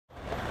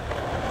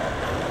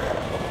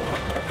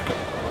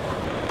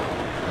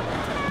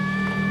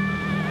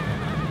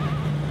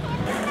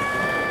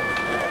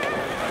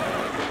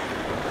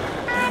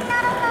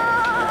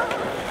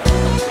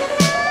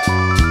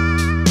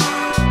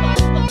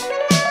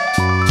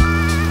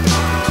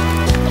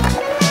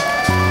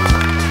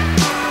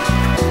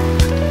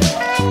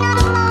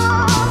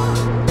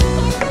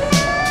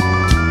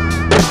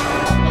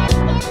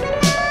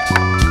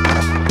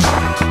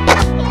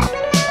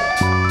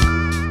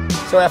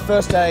So our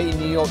first day in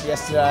New York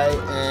yesterday,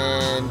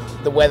 and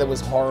the weather was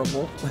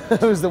horrible.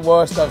 It was the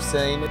worst I've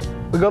seen.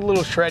 We got a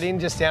little shredding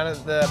just down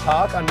at the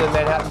park under the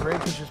Manhattan Bridge,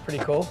 which was pretty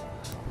cool.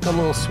 Got a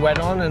little sweat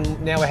on, and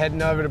now we're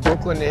heading over to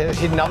Brooklyn to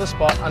hit another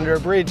spot under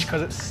a bridge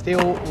because it's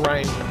still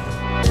raining.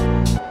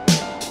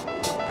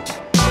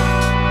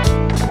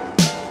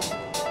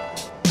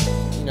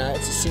 You know,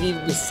 it's a city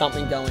with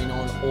something going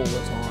on all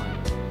the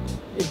time.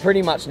 It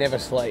pretty much never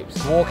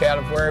sleeps. Walk out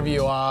of wherever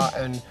you are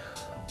and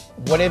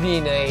whatever you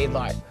need,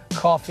 like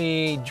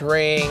coffee,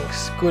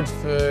 drinks, good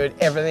food,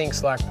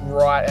 everything's like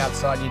right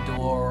outside your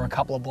door or a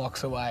couple of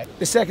blocks away.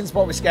 The second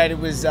spot we skated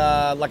was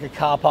like a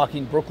car park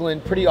in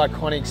Brooklyn, pretty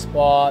iconic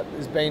spot.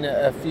 There's been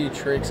a few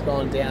tricks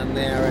gone down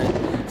there,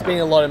 and it's been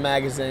a lot of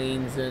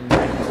magazines and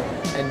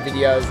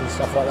videos and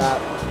stuff like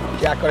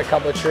that. Jack got a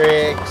couple of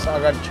tricks, I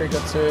got a trick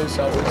or two,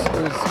 so it was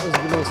a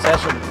good little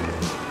session.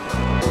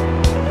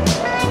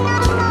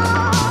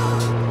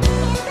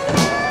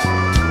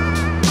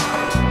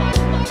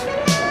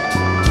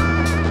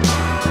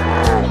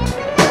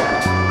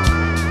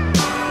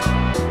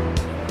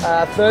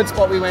 Third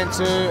spot we went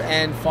to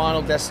and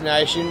final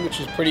destination, which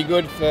was pretty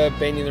good for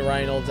being in the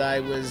rain all day,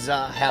 was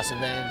House of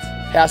Vans.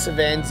 House of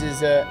Vans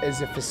is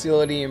a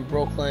facility in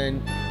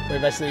Brooklyn where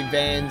basically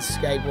Vans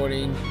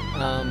skateboarding.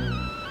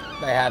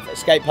 They have a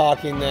skate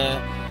park in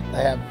there.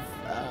 They have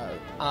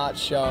art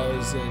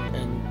shows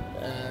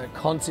and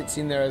concerts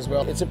in there as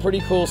well. It's a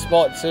pretty cool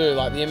spot too.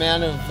 Like the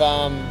amount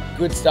of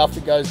good stuff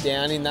that goes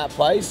down in that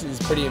place is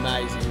pretty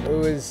amazing. It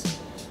was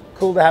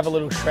cool to have a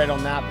little shred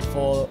on that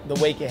before the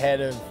week ahead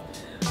of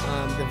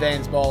the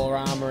Vans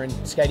Bowl-A-Rama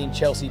and skating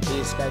Chelsea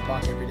Pier skate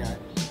park every day.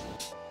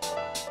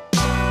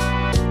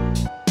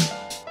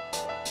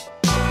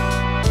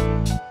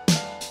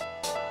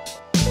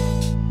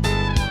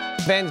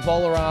 Vans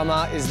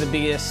Bowl-A-Rama is the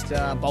biggest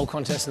bowl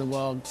contest in the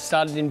world.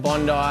 Started in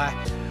Bondi.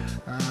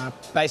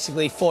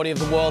 Basically 40 of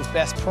the world's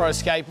best pro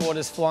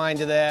skateboarders fly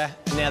into there,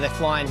 and now they're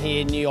flying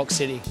here in New York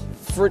City.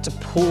 For it to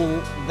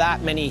pull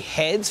that many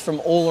heads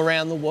from all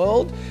around the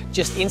world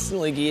just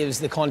instantly gives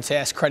the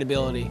contest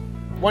credibility.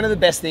 One of the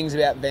best things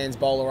about Vans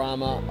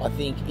Bowl-A-Rama, I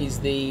think, is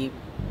the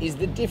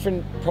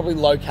different probably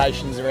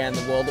locations around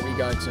the world that we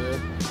go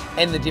to,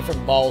 and the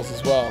different bowls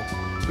as well,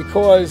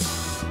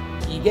 because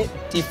you get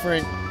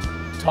different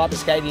type of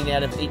skating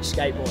out of each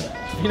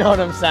skateboarder. You know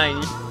what I'm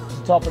saying?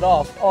 To top it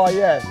off, oh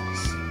yeah,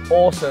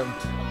 awesome.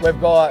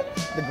 We've got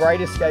the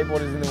greatest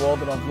skateboarders in the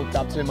world that I've looked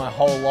up to my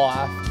whole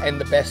life, and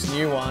the best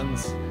new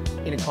ones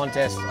in a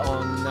contest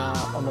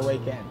on the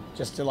weekend,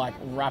 just to like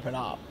wrap it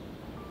up.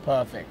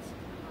 Perfect.